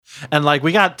And like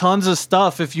we got tons of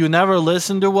stuff. If you never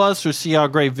listen to us or see our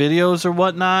great videos or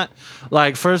whatnot,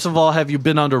 like first of all, have you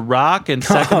been under rock? And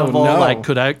second of all, no. like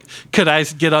could I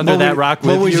get under that rock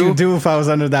with you? What would you do if I was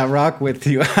under that rock with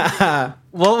you?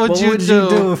 What would you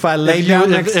do if I lay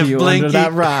down next to you Blinky, under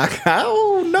that rock?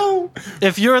 Oh no!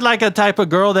 If you're like a type of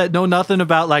girl that know nothing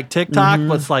about like TikTok,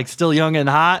 but's like still young and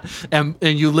hot, and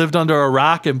you lived under a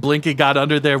rock, and Blinky got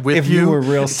under there with if you were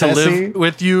real sassy, to live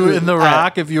with you in the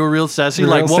rock, if you were real sassy,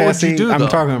 like what would you do? I'm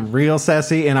talking real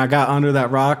sassy, and I got under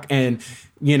that rock, and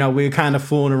we were kind of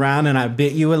fooling around, and I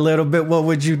bit you a little bit. What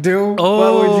would you do?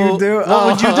 What would you do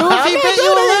if he bit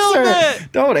you a little bit?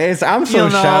 Don't answer. I'm so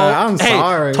shy. I'm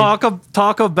sorry. Talk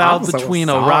about between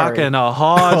a rock and a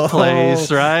hard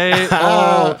place, right?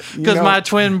 Because my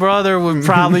twin brother would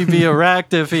probably be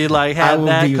erect if he like had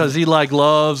that, because he like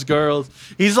loves girls.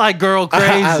 He's like girl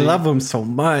crazy. I love him so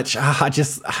much. I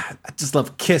just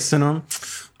love kissing him.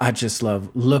 I just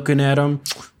love looking at him,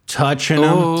 touching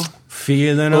him,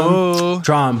 feeling them,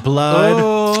 drawing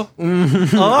blood,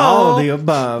 all the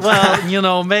above.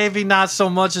 Well, maybe not so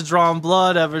much as drawing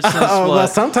blood ever since. Well,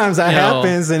 sometimes that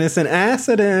happens, and it's an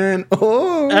accident.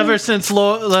 Ever since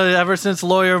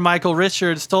lawyer Michael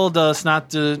Richards told us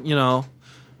not to,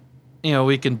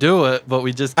 we can do it, but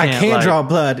we just can't. I can't draw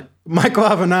blood. Michael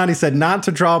Avenatti said not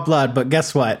to draw blood, but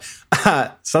guess what?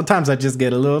 Sometimes I just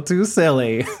get a little too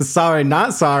silly. Sorry,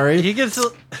 not sorry. He gets a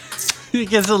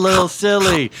little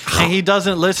silly, and he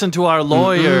doesn't listen to our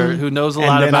lawyer who knows a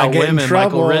lot about women,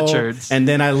 Michael Richards. And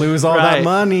then I lose all that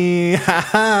money.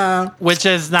 Which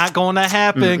is not going to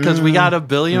happen because we got 1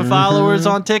 billion followers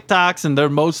on TikToks, and they're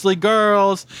mostly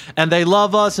girls, and they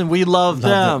love us, and we love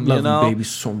them. Love them baby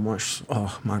so much.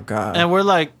 Oh my God. And we're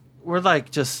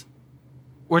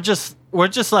just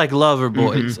like lover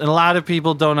boys, and a lot of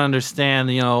people don't understand,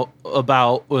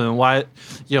 about why,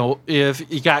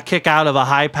 if you got kicked out of a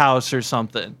hype house or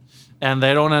something, and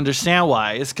they don't understand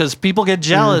why. It's because people get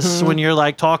jealous when you're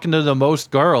like talking to the most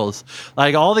girls.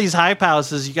 Like all these hype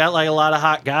houses, you got like a lot of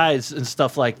hot guys and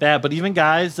stuff like that. But even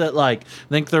guys that like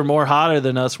think they're more hotter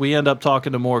than us, we end up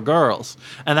talking to more girls,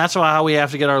 and that's why we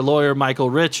have to get our lawyer Michael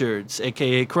Richards,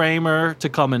 aka Kramer, to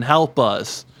come and help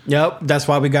us. Yep, that's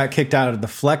why we got kicked out of the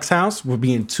Flex house. We're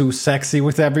being too sexy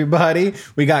with everybody.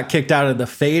 We got kicked out of the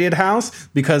Faded house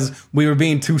because we were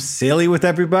being too silly with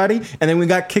everybody. And then we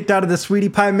got kicked out of the Sweetie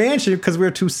Pie Mansion because we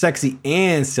were too sexy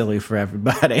and silly for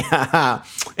everybody.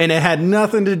 And it had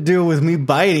nothing to do with me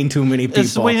biting too many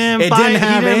people. It didn't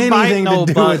have anything to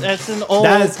do with... That's an old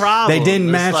problem. They didn't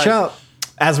match up.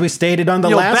 As we stated on the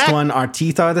last one, our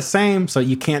teeth are the same, so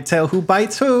you can't tell who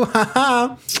bites who.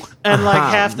 And like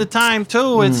half the time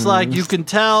too, it's like you can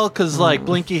tell because like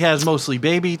Blinky has mostly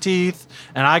baby teeth,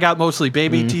 and I got mostly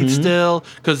baby teeth still,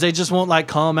 because they just won't like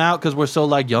come out because we're so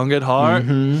like young at heart,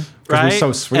 right? We're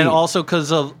so sweet, and also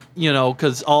because of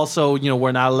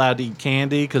we're not allowed to eat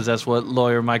candy because that's what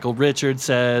lawyer Michael Richards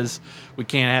says. We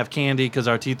can't have candy because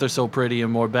our teeth are so pretty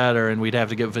and more better, and we'd have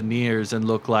to get veneers and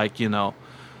look like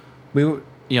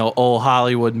old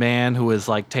Hollywood man who is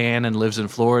like tan and lives in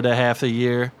Florida half the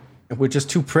year. We're just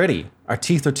too pretty. Our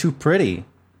teeth are too pretty.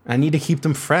 I need to keep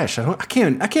them fresh. I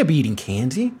can't be eating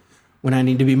candy when I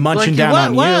need to be munching down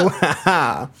on you.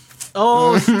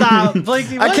 Oh, stop,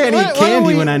 Blinky! I can't eat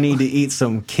candy when I need to eat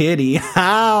some kitty. Hey,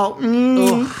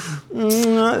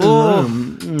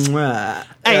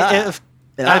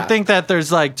 I think that there's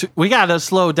like we gotta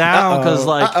slow down because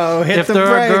if there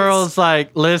are girls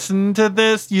like listen to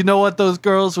this, you know what those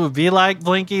girls would be like,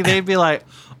 Blinky? They'd be like,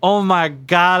 "Oh my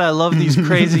God, I love these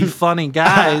crazy funny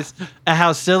guys and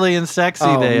how silly and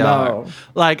sexy they are."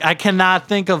 Like I cannot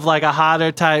think of like a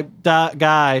hotter type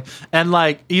guy, and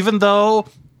like even though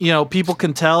people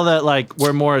can tell that like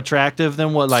we're more attractive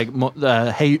than what like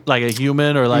hate like a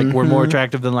human, or like we're more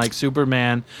attractive than like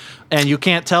Superman. And you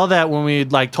can't tell that when we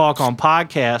like talk on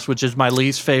podcasts, which is my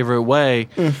least favorite way.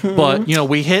 But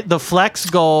we hit the flex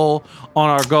goal on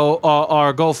our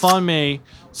GoFundMe,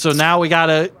 so now we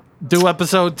gotta do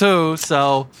episode 2.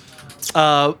 So,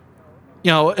 and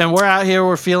we're out here,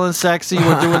 we're feeling sexy,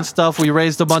 we're doing stuff. We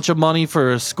raised a bunch of money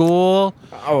for a school.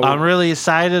 I'm really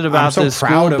excited about this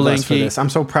school, Blinky. I'm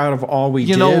so proud of all we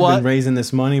did in raising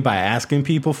this money by asking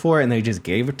people for it, and they just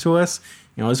gave it to us.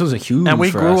 This was a huge. And we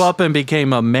grew up and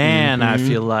became a man. I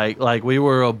feel like we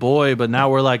were a boy, but now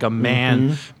we're like a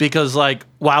man because like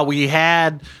while we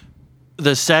had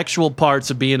the sexual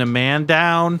parts of being a man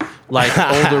down, like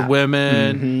older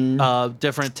women,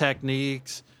 different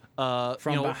techniques, from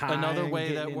behind, another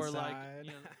way that we're inside. like.